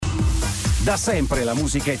Da sempre la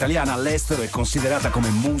musica italiana all'estero è considerata come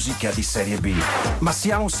musica di serie B. Ma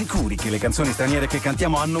siamo sicuri che le canzoni straniere che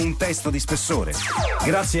cantiamo hanno un testo di spessore?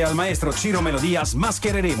 Grazie al maestro Ciro Melodia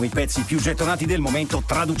smaschereremo i pezzi più gettonati del momento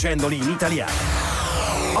traducendoli in italiano.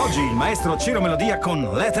 Oggi il maestro Ciro Melodia con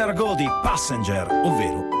Let Her Go di Passenger,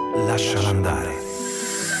 ovvero Lasciala andare.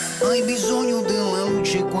 Hai bisogno della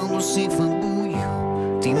luce quando si fa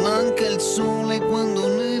buio, ti manca il sole quando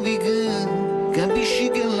nevica, capisci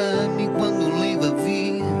che l'ami quando lei va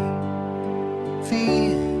via,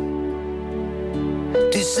 via.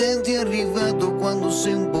 Ti senti arrivato quando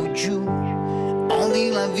sei un po' giù, odi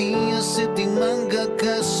la via se ti manca a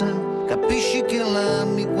casa, capisci che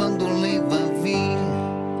l'ami quando lei va via.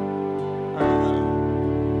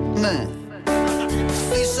 Ma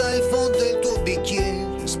fissa il fondo del tuo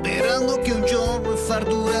bicchiere, sperando che un giorno far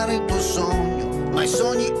durare il tuo sogno, ma i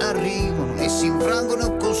sogni arrivano e si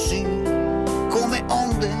infrangono così, come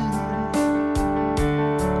onde.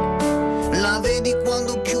 La vedi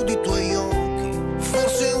quando chiudi i tuoi occhi,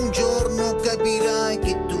 forse un giorno capirai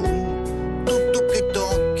che tu, tutto che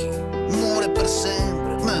tocchi, muore per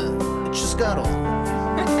sempre, ma ci scarò.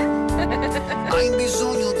 Hai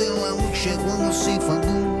bisogno della luce quando si fa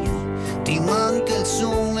buio, ti manca il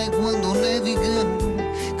sole quando nevica,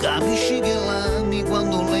 capisci che l'ami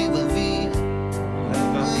quando lei va via.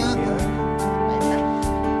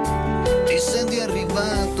 Ti senti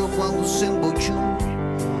arrivato quando sei un po' giù,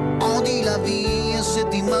 odi la via se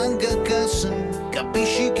ti manca a casa,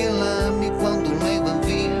 capisci che l'ami quando lei va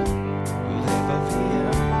via.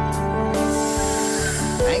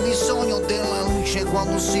 Hai bisogno della luce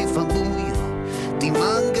quando si fa buio, ti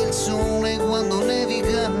manca il sole quando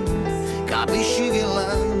nevica, capisci che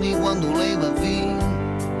l'ami quando lei va via,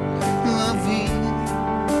 va via.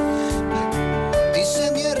 Ti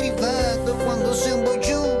senti arrivato quando sei un po'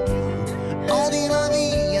 giù, odi la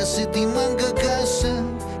via se ti manca a casa,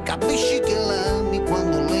 capisci che l'ami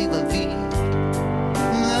quando lei va via,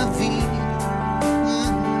 va via.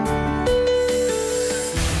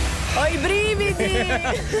 Ho i brividi!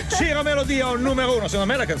 Ciro Melodia, un numero uno, secondo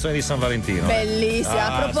me è la canzone di San Valentino. Bellissima,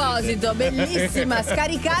 a proposito, bellissima,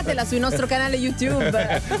 scaricatela sul nostro canale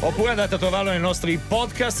YouTube. Oppure andate a trovarlo nei nostri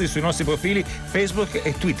podcast e sui nostri profili Facebook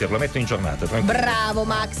e Twitter, lo metto in giornata, tranquillo. Bravo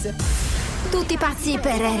Max. Tutti pazzi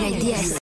per RDS.